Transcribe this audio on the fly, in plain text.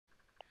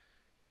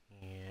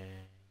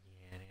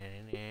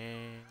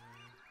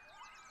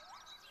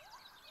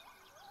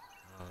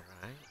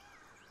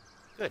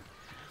Good.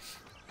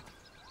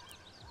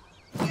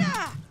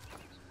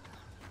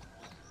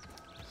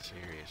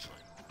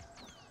 Seriously.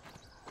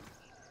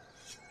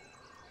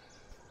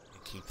 I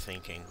keep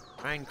thinking,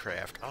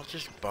 Minecraft, I'll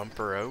just bump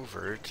her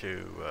over to,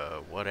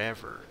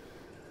 whatever.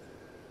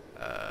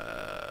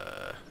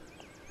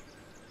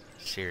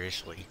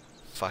 Seriously,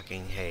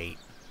 fucking hate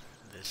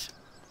this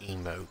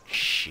emote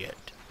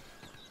shit.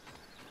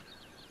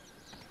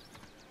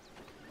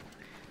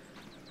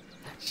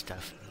 That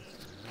stuff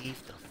needs to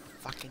leave the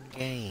fucking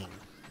game.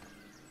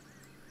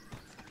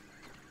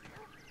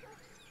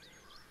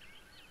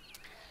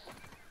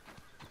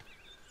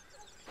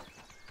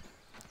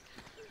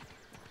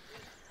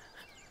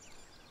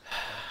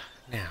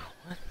 Now,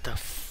 what the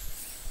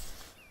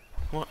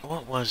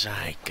what was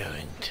I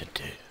going to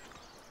do?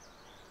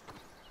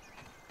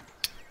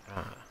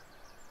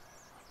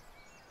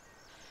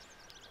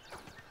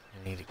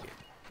 I need to get...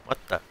 What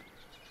the...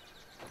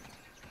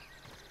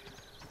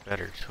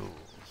 Better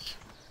tools.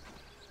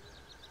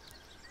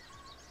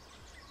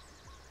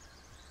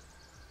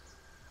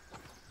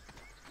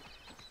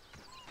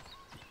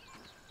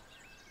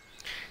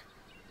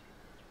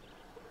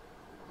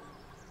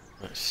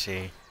 Let's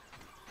see.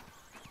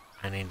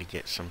 I need to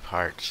get some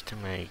parts to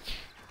make...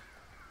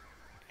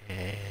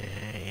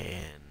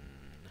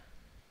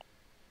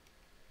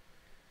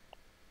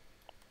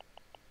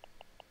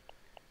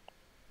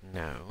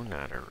 No,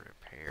 not a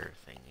repair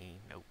thingy.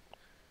 Nope.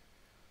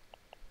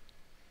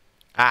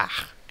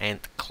 Ah!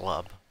 Ant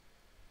club.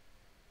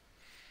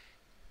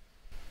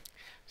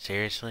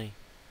 Seriously?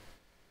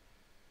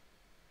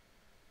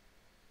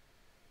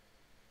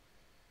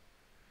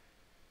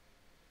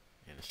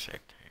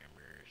 Insect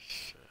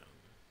hammers.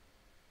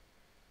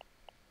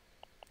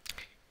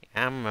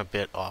 I'm a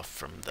bit off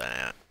from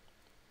that.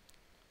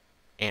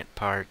 Ant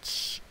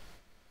parts.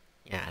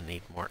 Yeah, I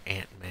need more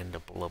ant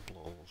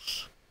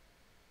mandibles.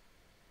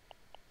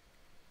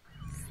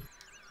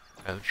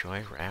 Oh,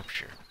 joy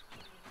rapture.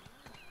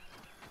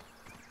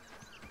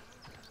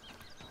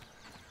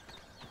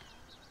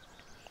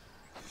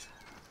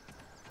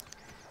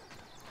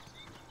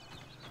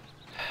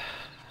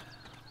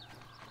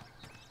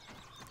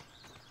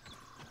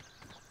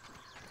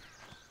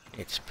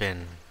 It's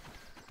been,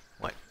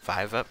 what,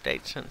 5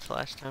 updates since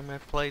last time I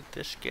played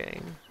this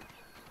game?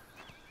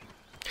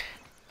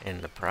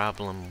 And the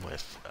problem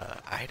with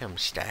item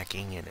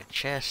stacking in a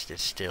chest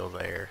is still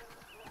there.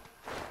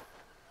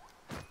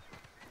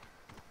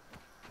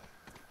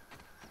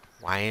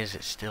 Why is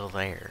it still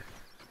there?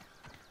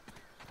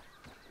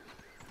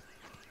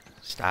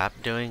 Stop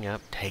doing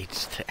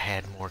updates to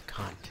add more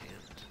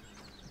content.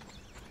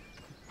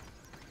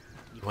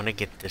 You want to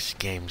get this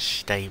game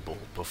stable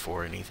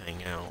before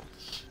anything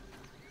else.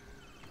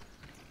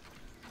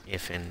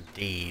 If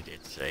indeed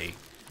it's a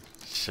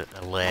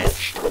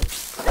alleged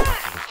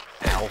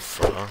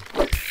alpha.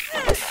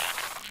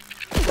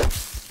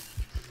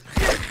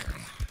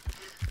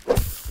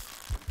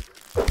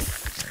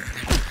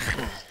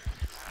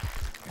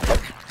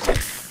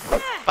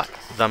 But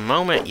the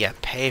moment you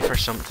pay for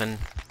something,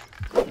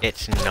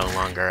 it's no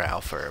longer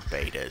alpha or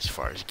beta as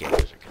far as games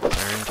are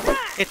concerned.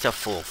 It's a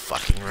full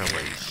fucking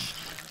release.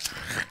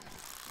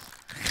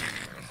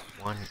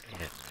 One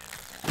ant.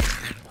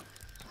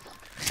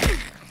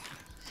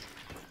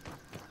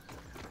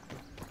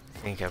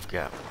 I think I've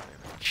got one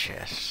in the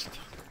chest.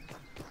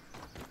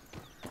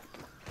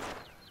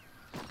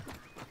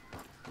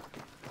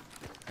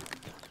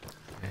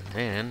 And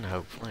then,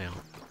 hopefully,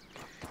 I'll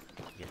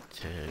get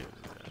to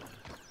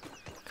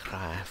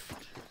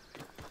craft.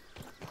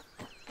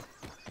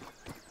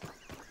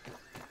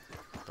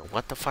 But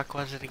what the fuck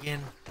was it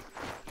again?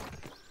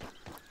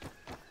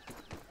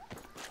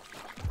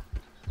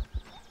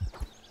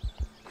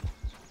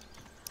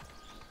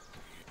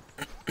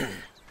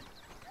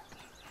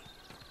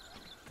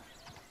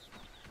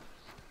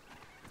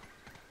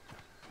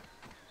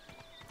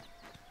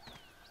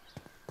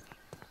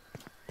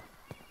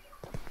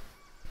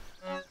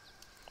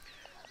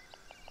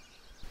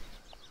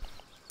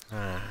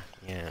 Ah,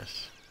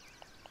 yes.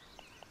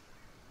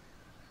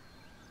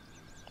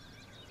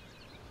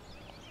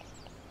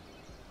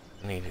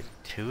 Needed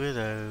 2 of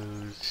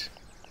those.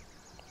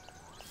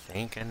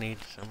 Think I need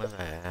some of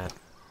that.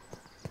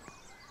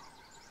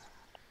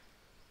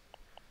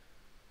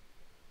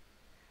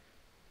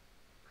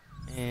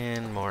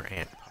 And more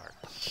ant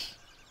parts.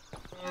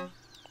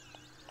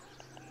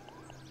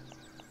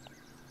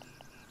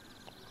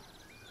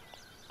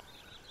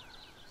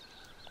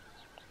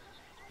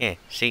 Yeah,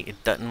 see,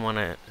 it doesn't want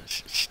to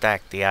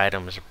stack the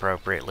items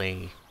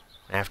appropriately.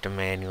 I have to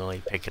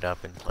manually pick it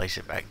up and place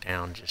it back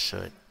down just so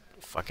it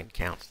fucking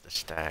counts the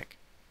stack.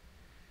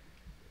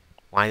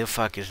 Why the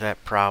fuck is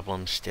that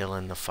problem still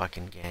in the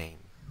fucking game?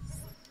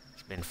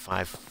 It's been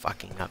 5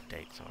 fucking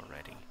updates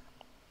already.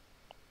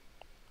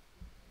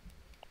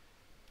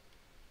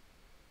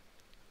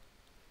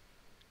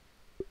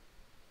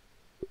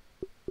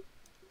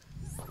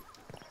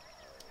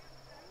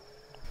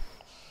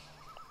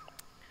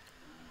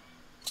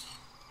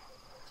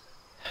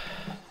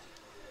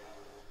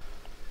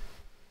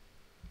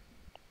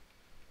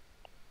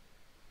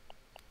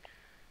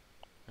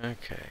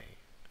 Okay.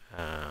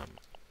 Yeah,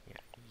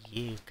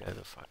 you go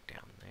the fuck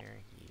down there.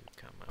 You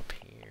come up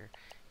here.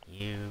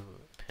 You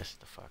piss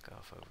the fuck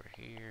off over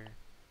here.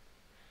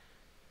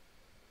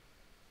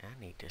 I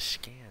need to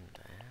scan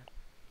that.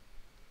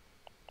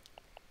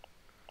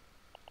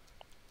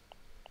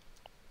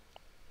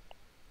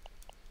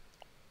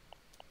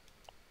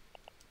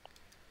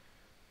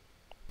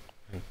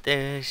 And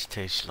those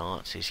 2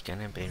 slots is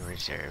gonna be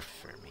reserved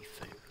for me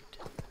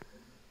food.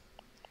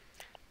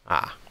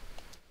 Ah.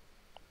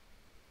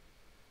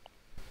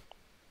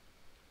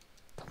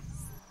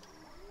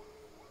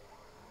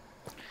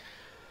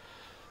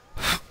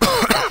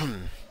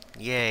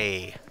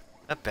 Yay.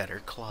 A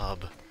better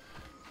club.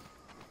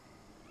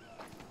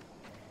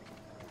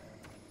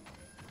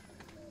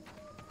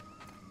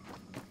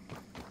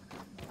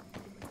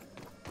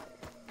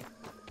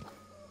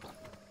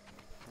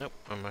 Nope,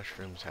 my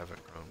mushrooms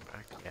haven't grown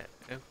back yet.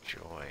 Oh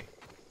joy.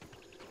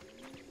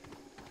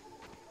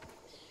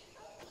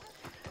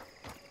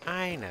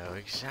 I know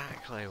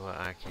exactly what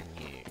I can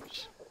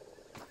use.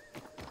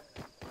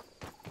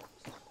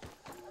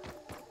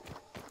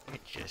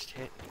 It just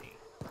hit me.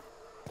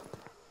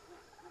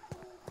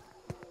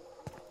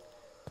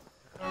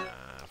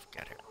 I've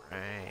got it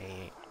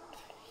right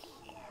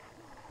here.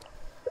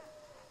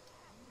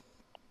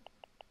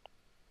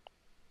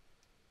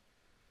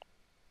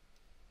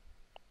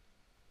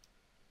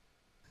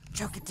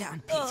 Choke it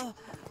down, Pete.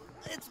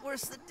 It's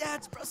worse than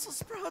Dad's Brussels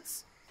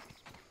sprouts.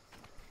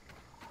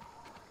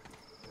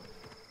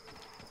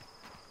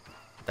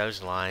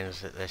 Those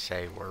lines that they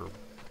say were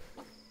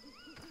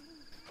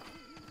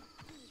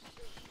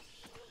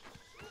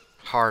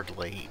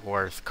hardly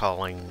worth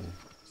calling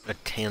a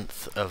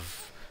tenth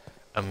of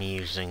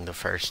amusing the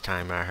first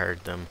time I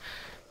heard them.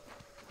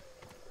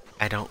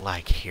 I don't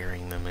like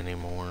hearing them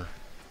anymore.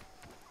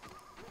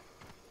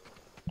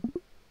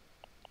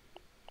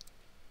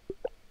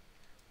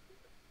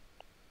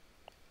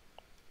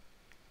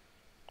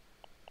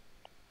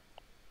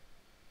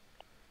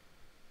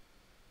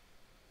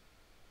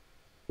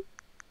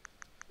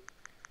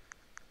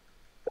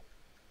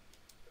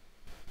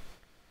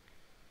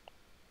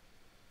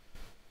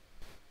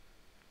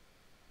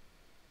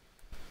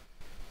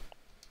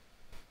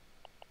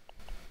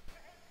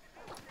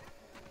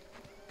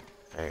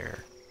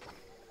 There.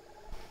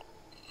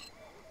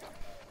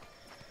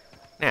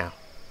 Now,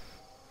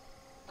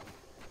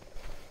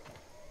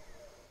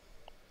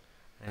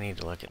 I need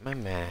to look at my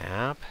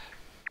map.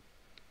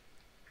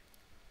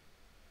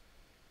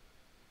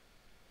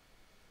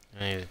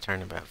 I need to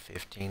turn about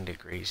 15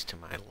 degrees to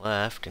my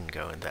left and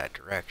go in that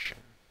direction.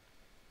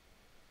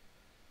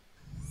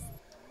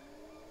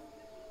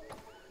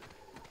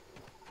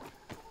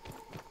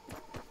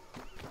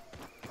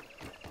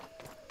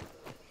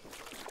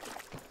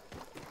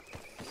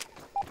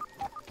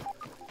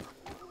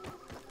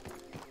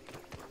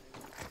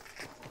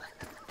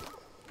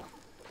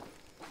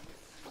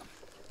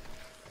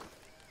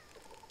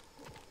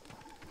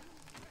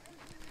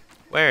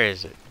 Where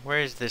is it? Where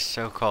is this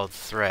so-called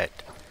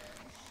threat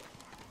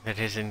that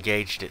has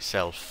engaged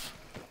itself?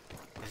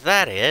 Is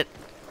that it?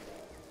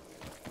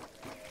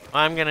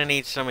 Well, I'm gonna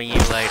need some of you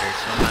later,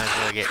 so I might as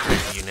well get rid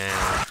of you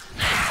now.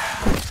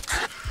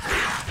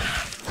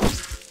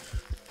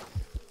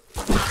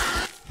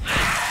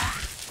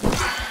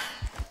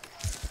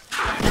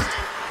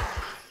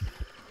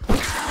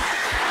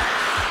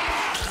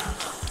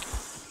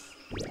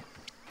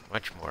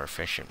 Much more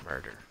efficient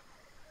murder.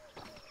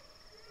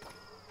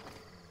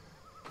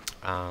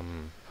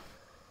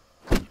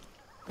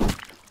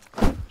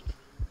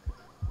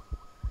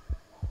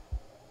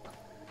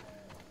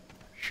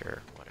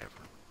 Sure, whatever.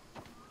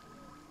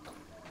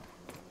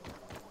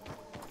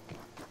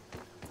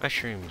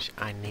 Mushrooms,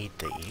 I need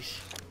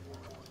these.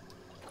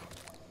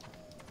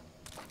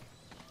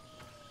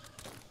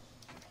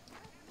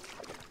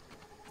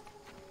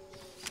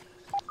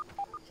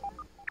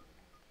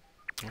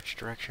 Which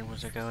direction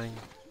was I going?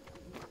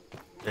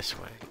 This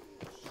way.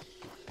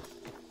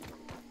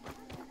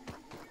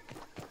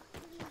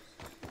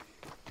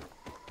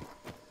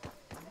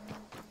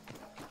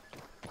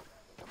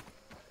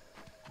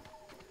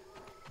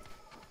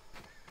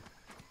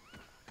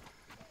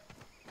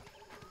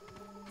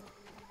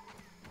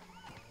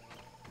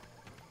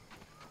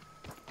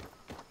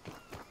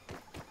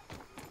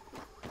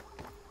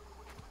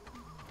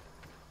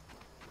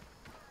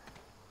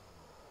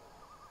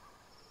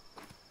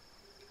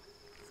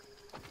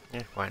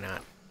 Yeah, why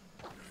not?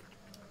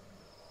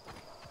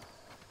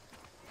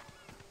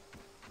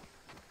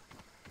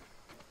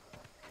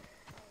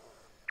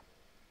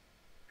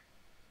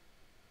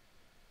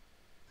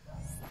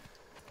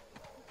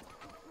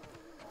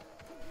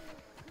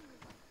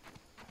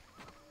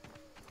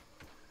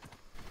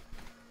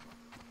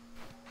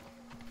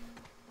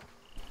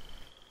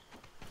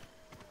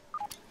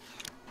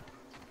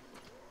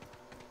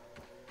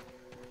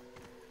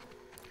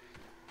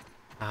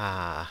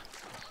 Ah,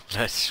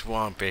 the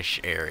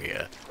swampish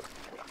area.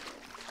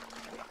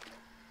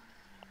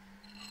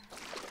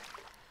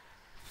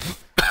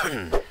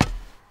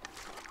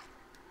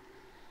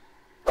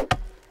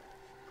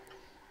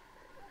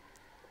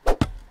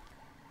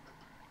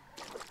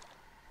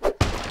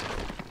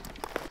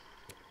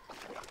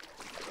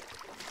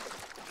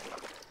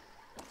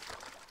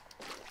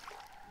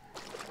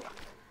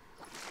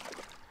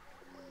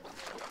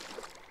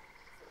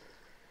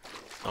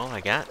 all I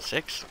got?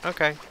 6?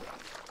 Okay.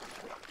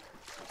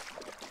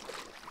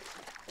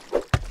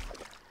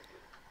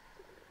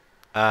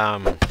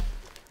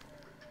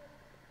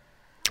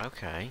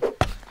 Okay.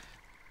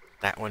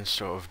 That one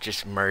sort of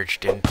just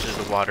merged into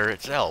the water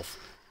itself.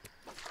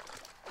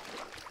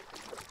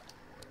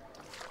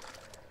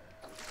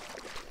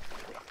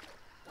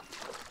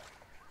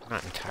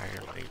 Not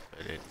entirely,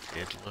 but it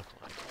did look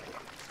like it.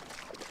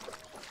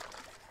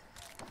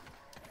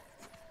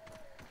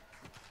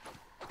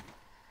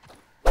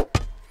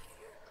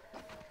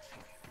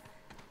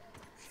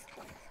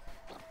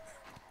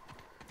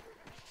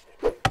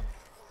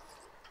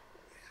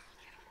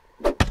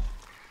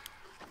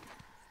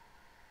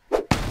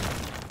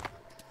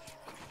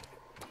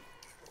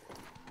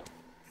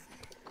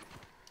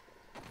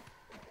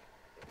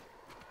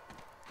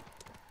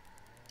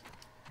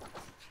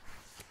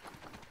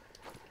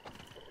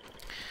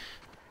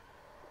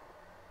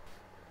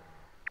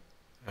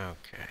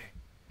 Okay.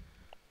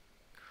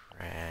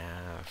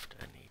 Craft,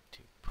 I need to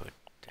put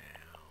down.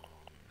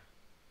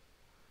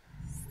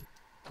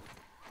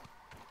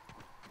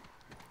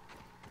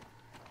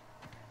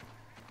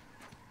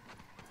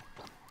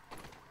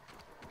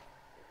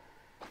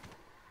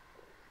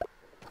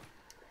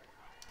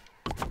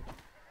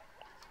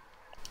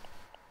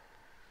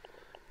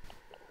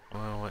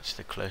 Well, what's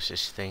the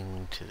closest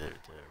thing to the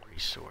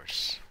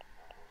resource?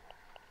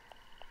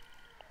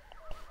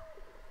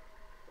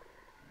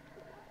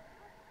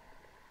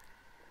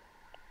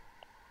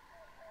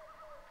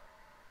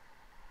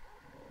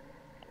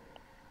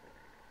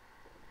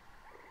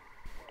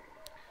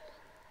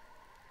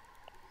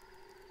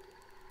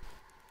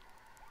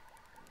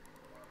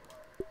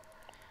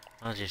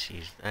 I'll just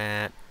use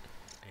that,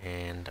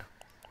 and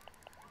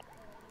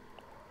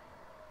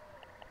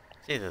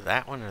it's either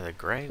that one or the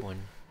gray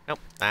one. Nope,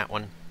 that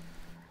one.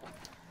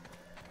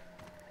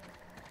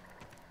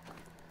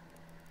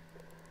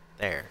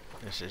 There.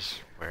 This is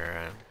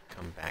where I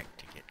come back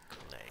to get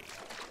clay.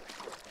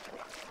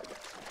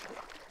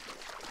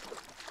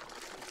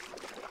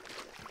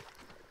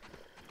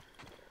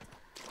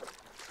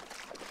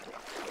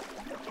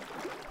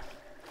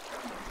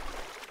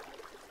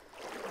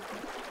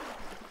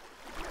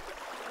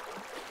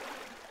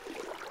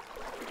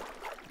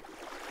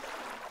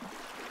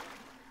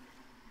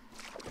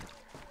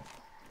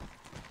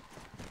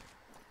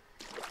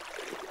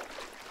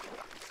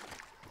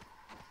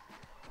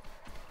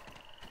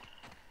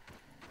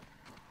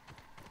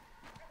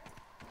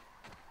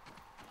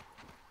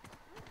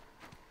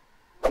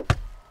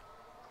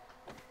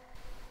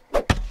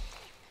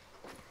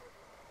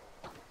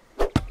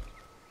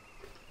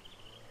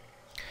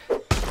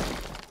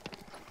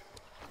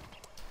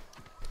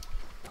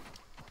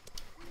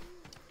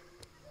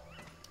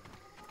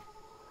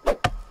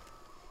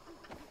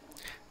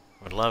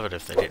 Would love it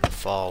if they didn't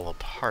fall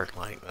apart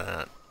like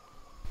that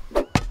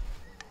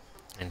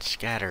and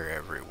scatter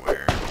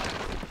everywhere.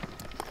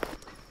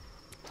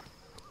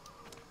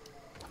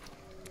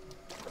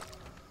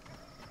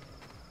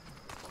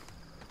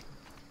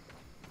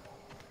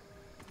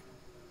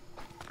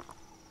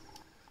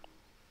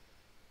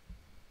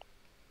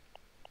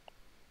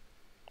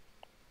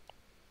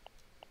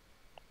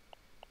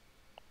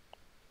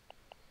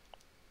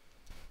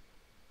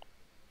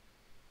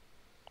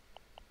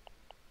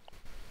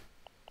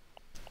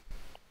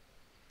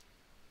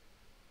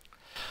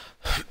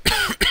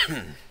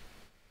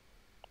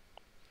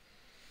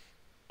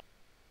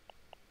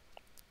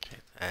 Okay,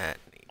 that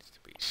needs to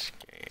be scanned.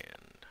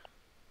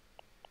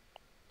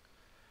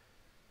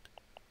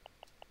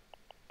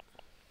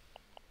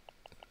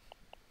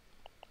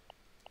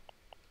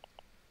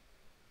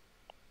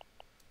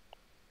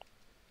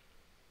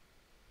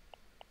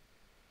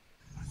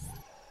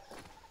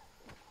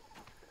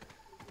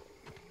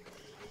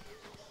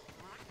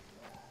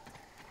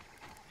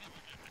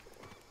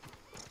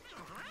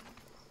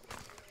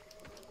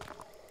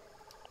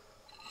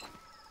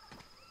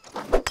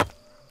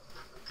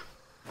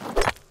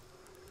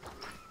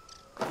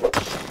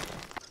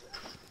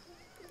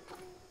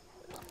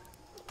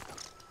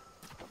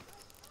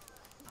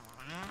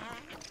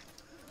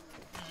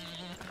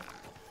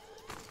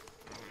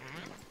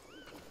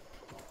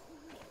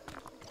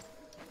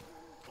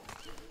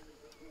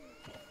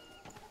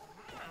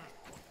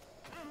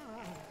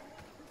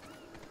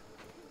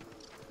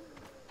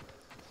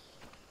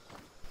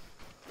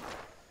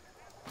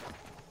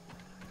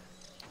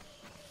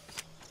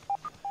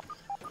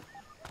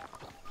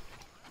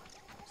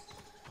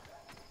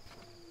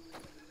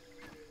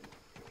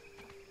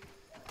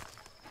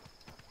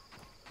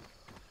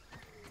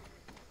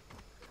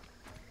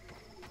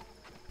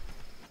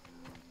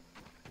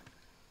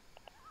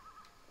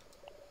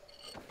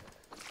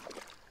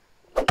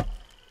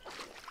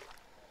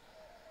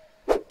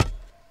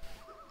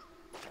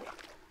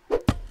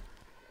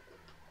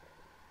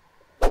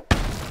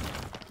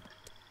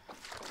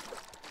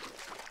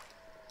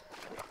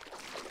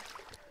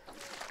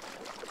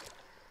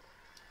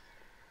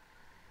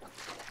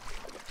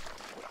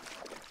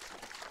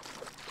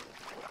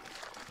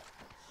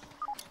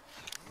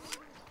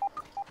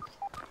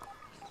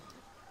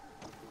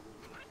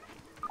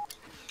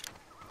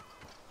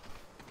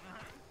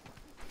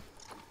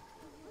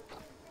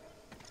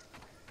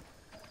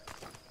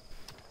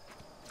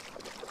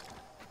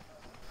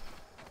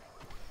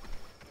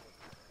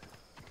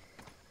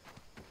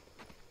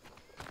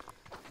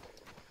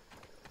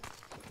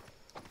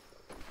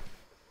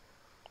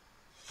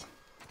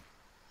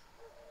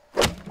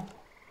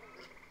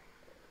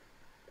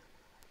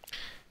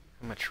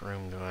 much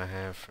room do I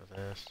have for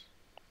this?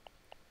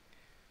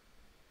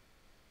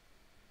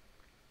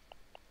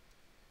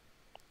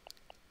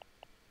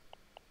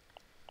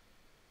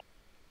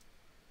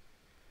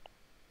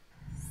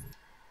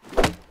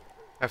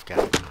 I've got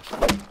enough.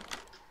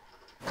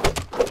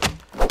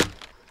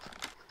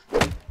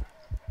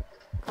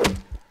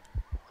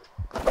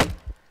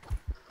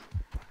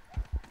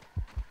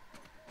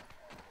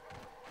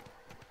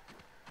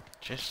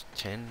 Just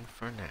 10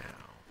 for now.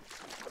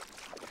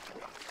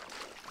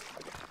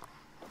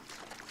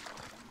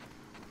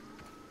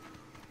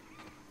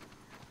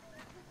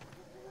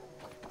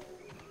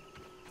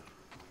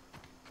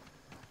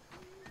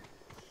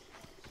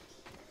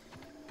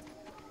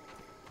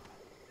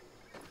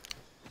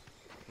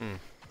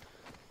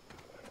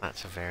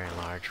 That's a very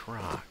large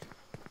rock.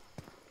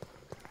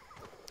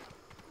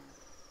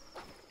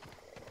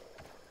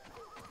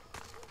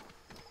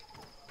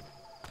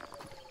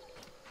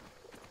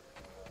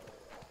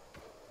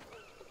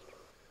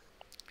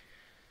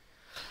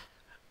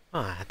 Oh,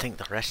 I think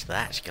the rest of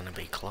that's gonna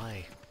be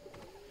clay.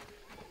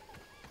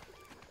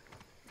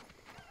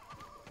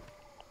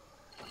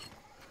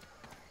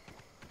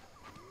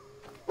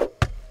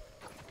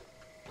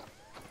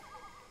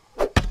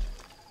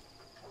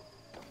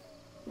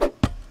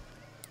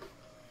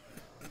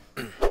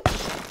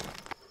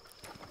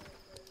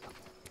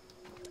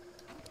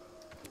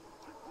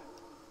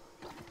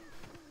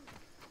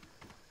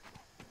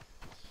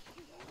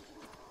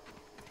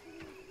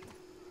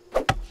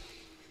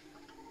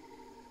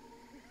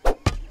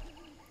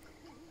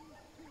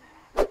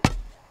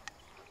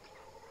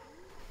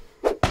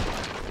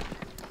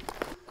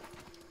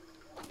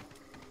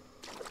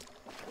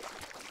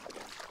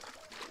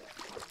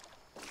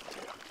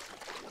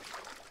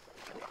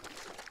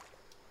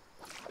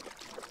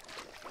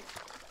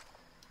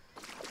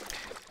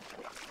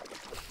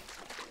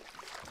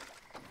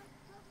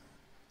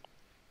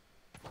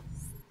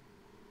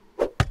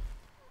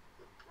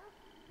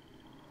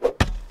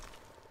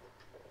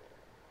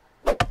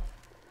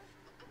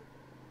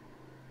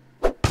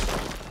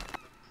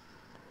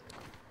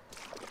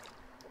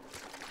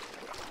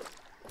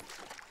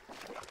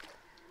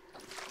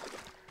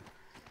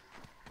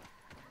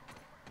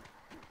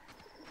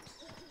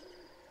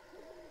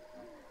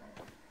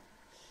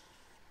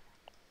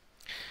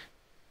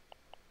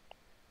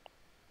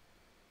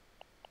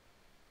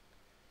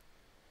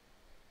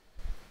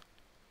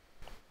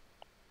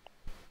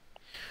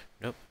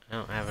 Nope, I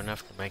don't have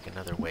enough to make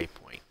another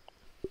waypoint.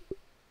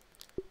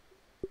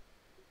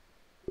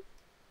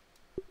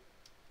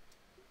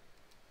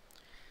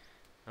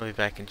 I'll be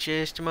back in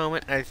just a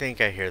moment. I think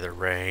I hear the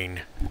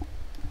rain.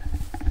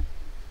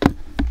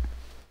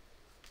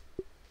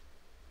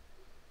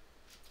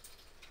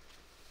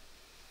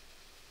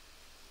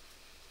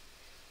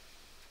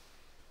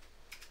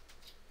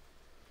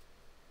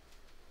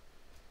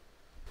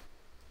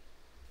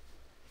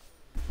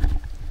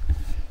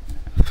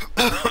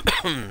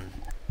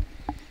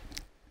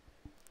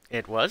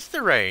 It was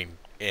the rain,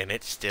 and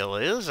it still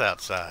is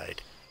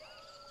outside.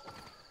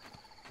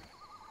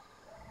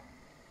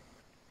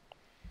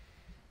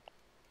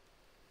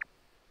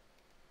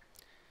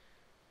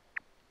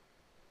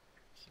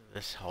 So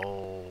this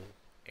whole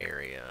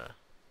area.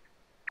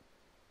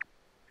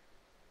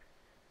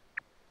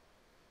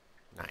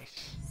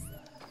 Nice.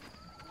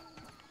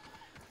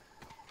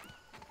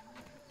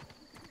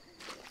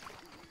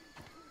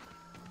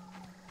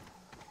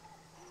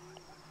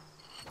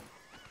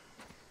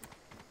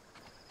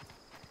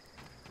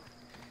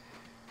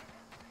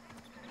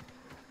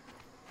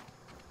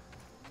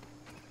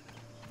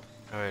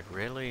 I would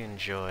really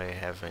enjoy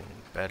having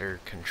better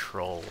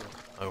control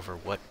over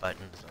what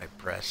buttons I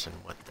press and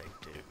what they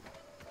do.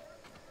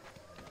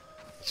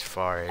 As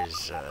far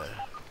as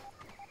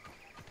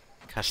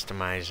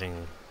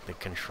customizing the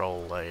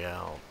control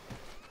layout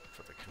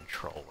for the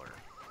controller.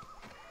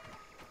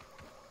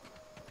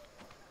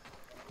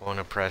 I want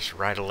to press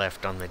right or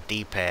left on the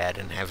D-pad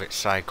and have it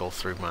cycle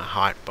through my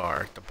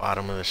hotbar at the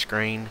bottom of the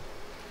screen.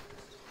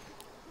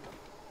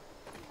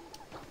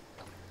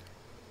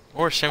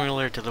 Or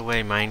similar to the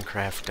way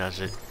Minecraft does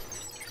it,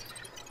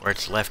 where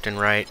it's left and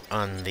right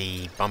on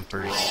the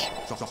bumpers. I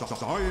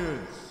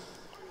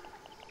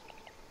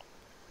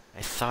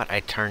thought I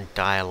turned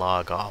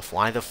dialogue off.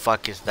 Why the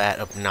fuck is that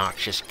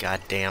obnoxious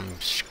goddamn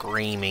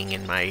screaming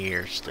in my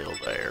ear still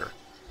there?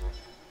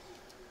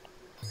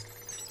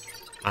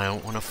 I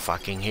don't want to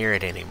fucking hear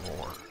it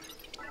anymore.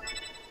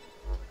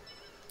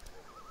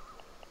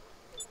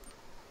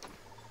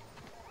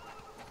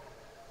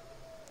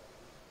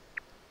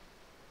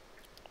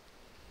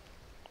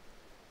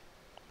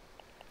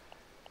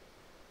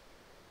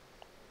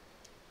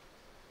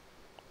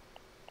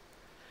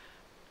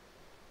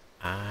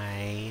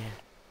 I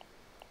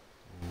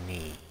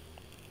need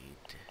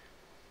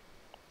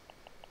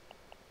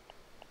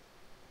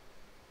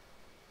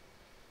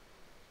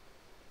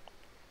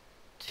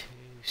 2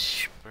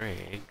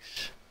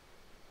 sprigs.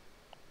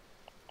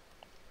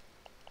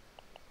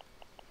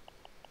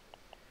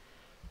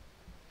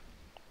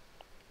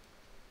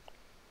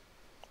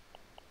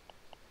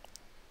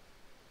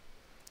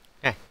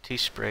 Yeah, 2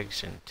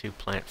 sprigs and 2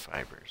 plant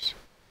fibers.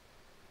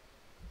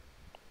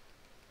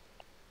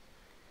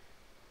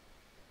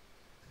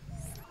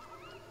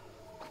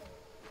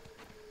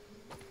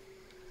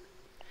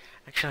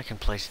 Actually, I can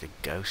place the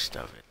ghost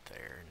of it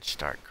there and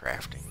start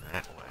crafting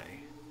that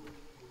way.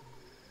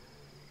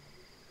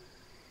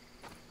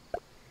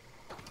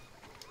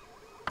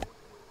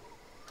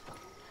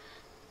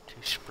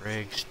 Two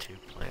sprigs, 2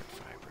 plant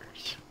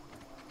fibers.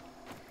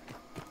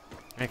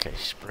 Okay,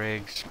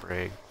 sprig,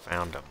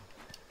 found them.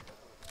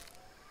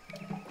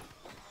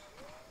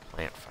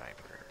 Plant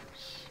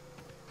fibers.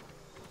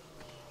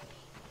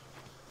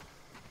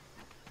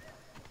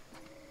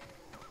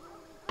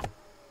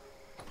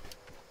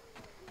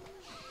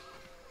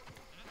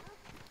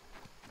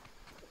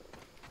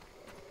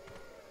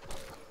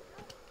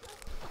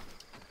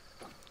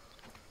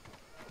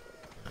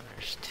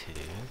 There's 2,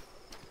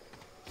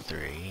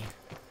 3.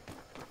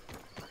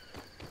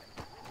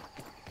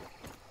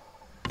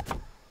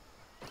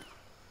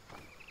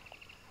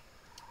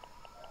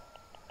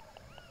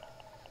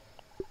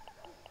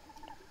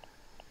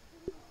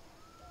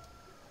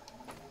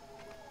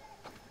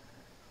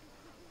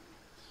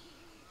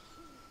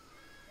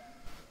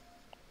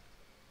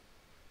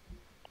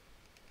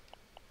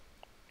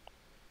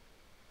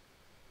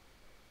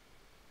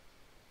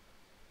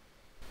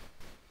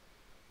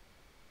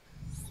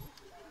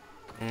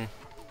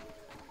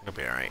 It'll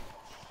be alright.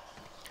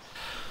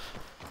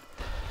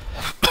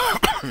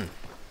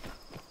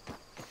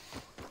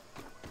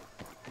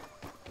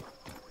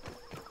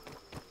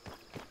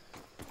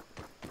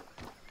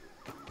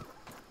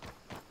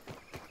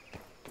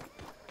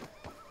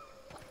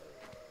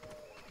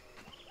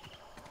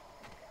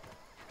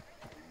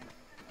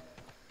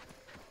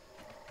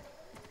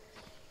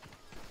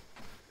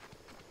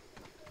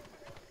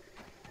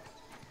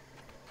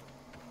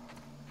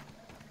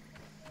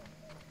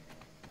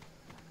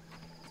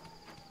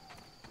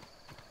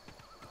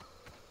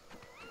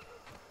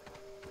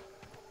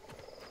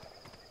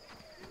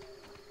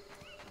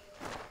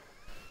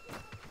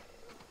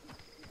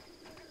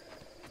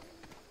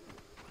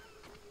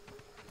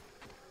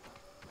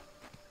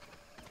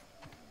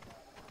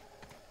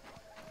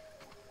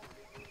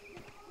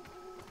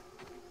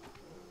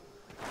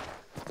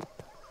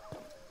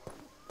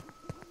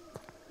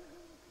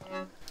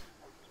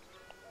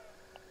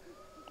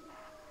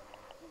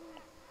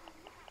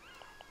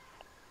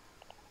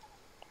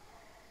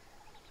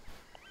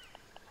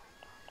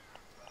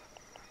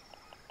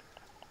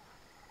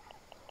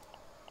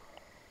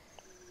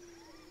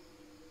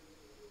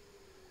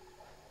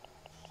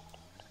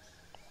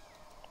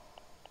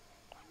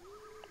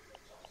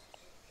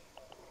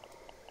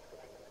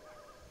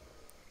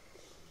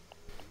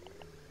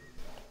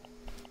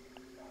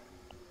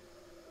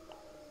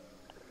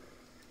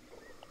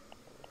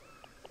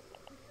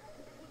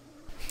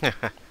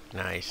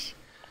 Nice.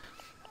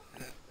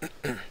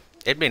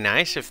 It'd be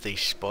nice if the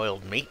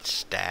spoiled meat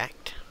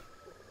stacked.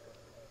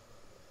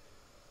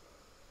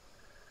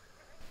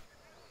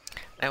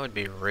 That would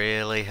be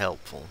really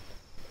helpful.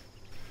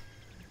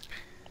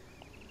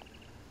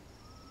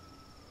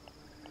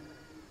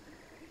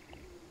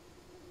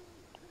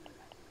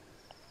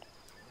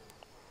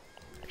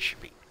 There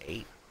should be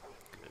 8.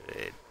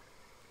 Good.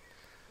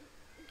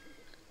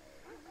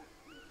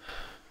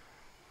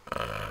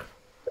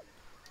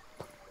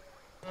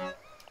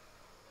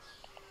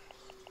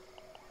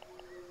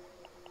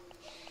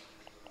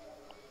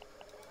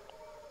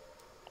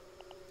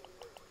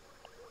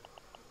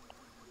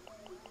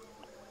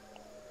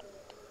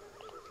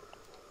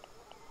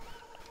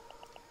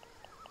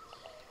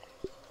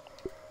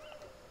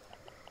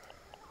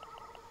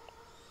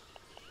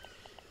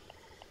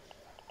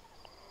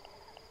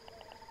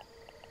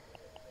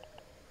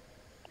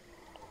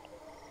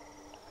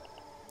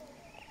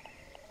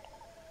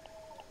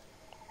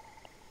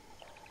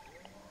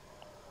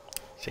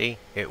 See,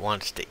 it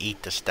wants to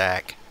eat the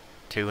stack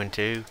 2 and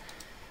 2.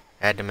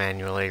 Had to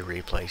manually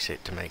replace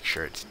it to make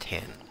sure it's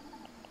 10.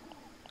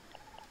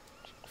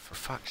 For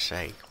fuck's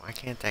sake, why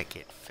can't that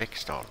get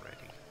fixed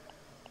already?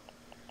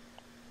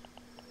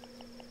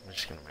 I'm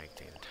just gonna make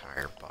the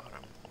entire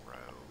bottom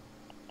row.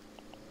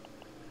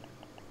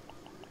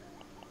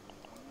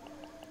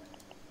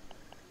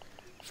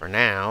 For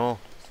now,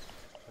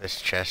 this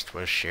chest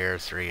will share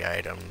 3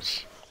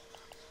 items.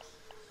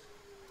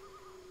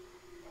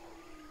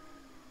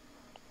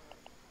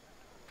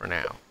 For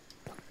now.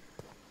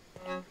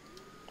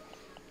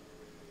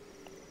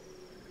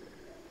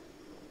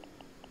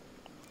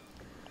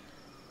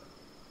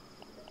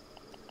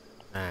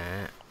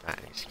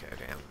 That needs to go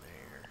down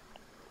there.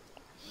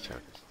 So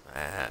does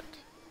that.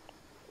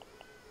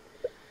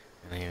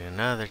 I need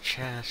another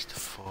chest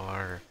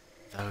for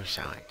those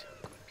items.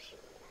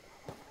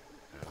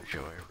 Oh,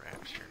 Joy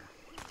Rapture.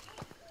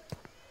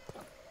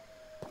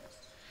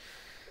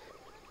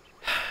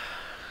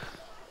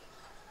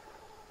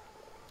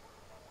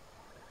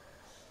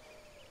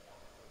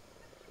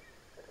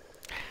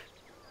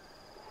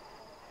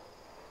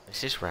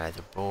 This is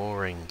rather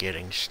boring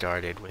getting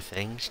started with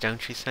things,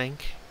 don't you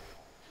think?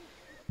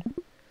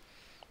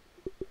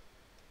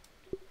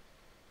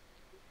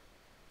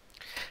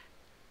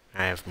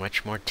 have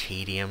much more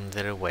tedium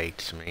that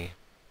awaits me.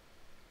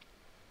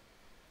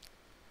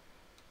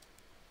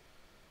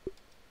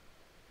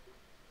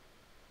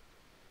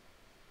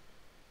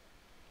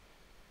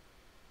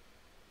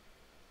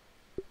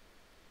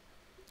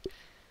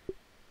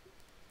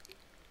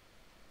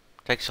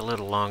 Takes a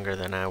little longer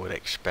than I would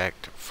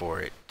expect for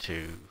it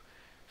to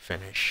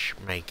finish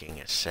making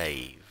a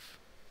save.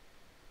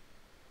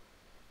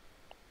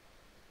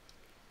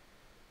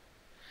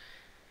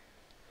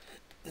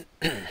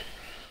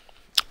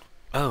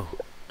 Oh,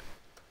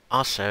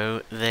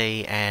 also,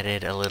 they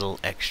added a little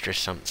extra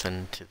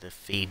something to the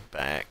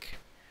feedback,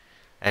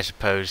 as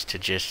opposed to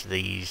just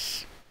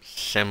these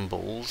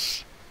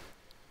symbols.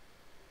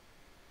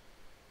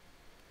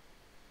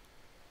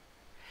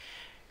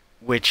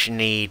 Which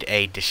need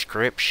a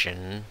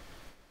description,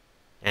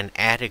 an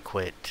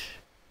adequate,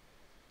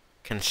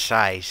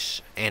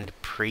 concise, and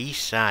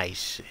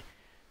precise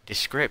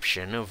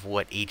description of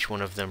what each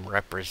one of them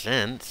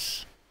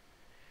represents,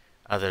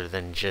 other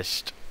than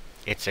just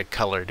it's a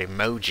colored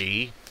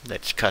emoji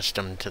that's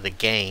custom to the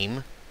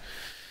game.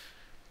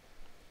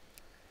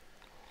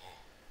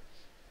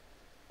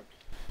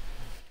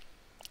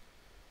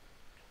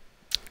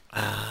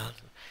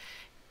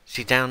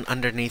 See, down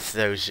underneath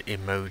those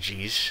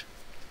emojis,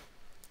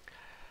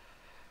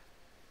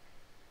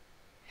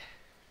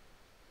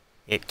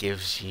 it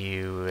gives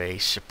you a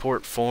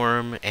support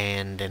form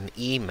and an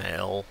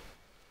email,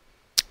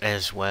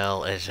 as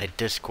well as a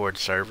Discord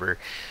server,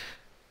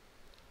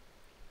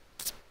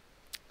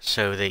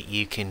 so that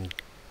you can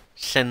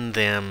send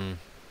them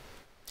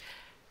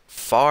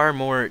far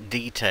more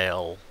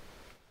detail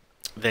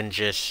than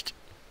just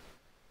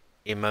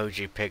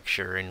emoji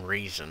picture and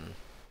reason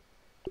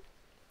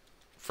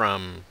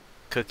from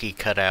cookie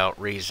cutout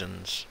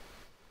reasons.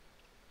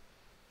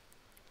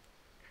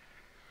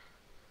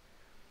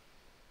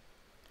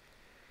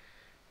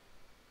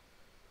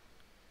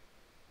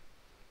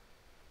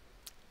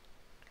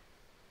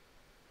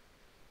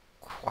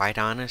 Quite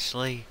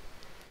honestly,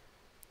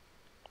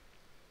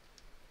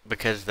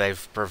 because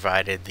they've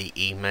provided the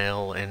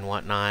email and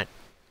whatnot,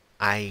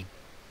 I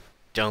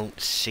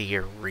don't see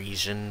a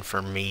reason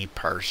for me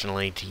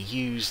personally to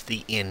use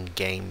the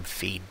in-game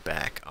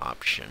feedback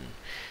option.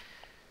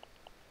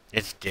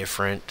 It's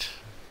different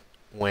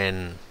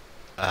when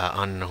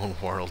Unknown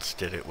Worlds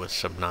did it with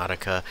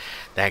Subnautica.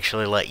 They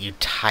actually let you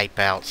type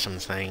out some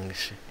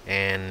things,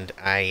 and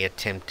I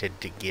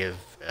attempted to give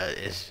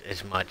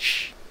as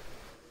much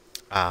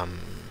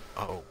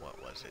oh, what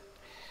was it?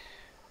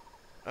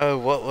 Oh,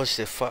 what was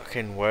the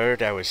fucking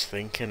word I was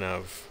thinking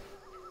of?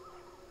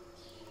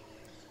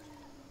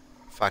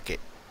 Fuck it.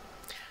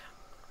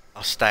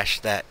 I'll stash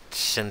that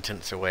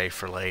sentence away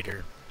for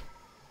later.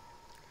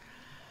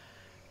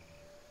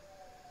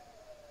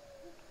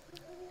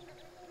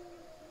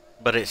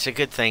 But it's a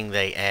good thing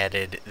they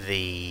added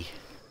the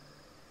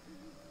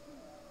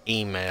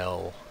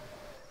email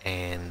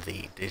and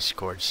the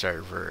Discord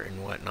server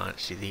and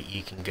whatnot, so that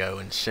you can go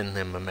and send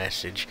them a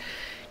message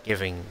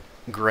giving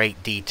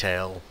great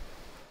detail.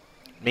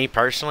 Me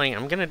personally,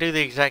 I'm going to do the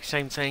exact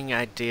same thing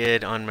I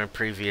did on my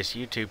previous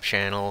YouTube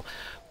channel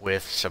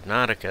with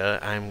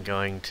Subnautica. I'm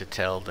going to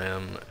tell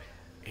them,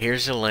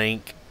 here's a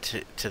link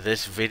to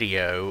this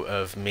video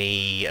of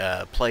me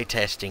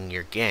playtesting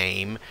your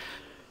game.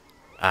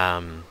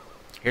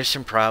 Here's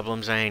some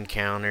problems I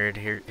encountered.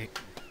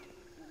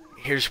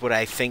 Here's what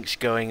I think's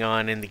going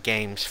on in the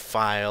game's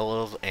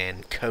file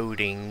and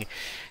coding,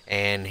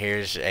 and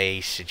here's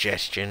a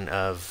suggestion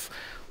of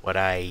what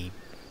I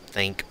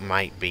think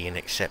might be an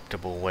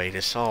acceptable way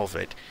to solve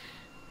it.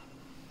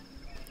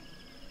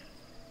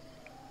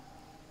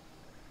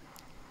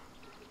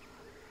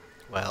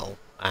 Well,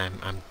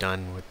 I'm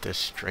done with this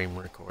stream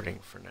recording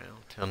for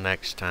now. Till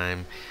next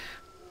time,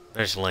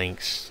 there's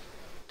links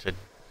to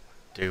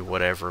do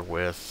whatever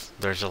with.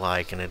 There's a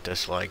like and a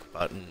dislike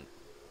button.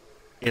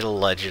 It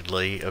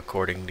allegedly,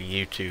 according to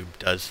YouTube,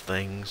 does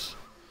things.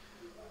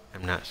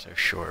 I'm not so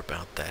sure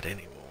about that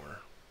anymore.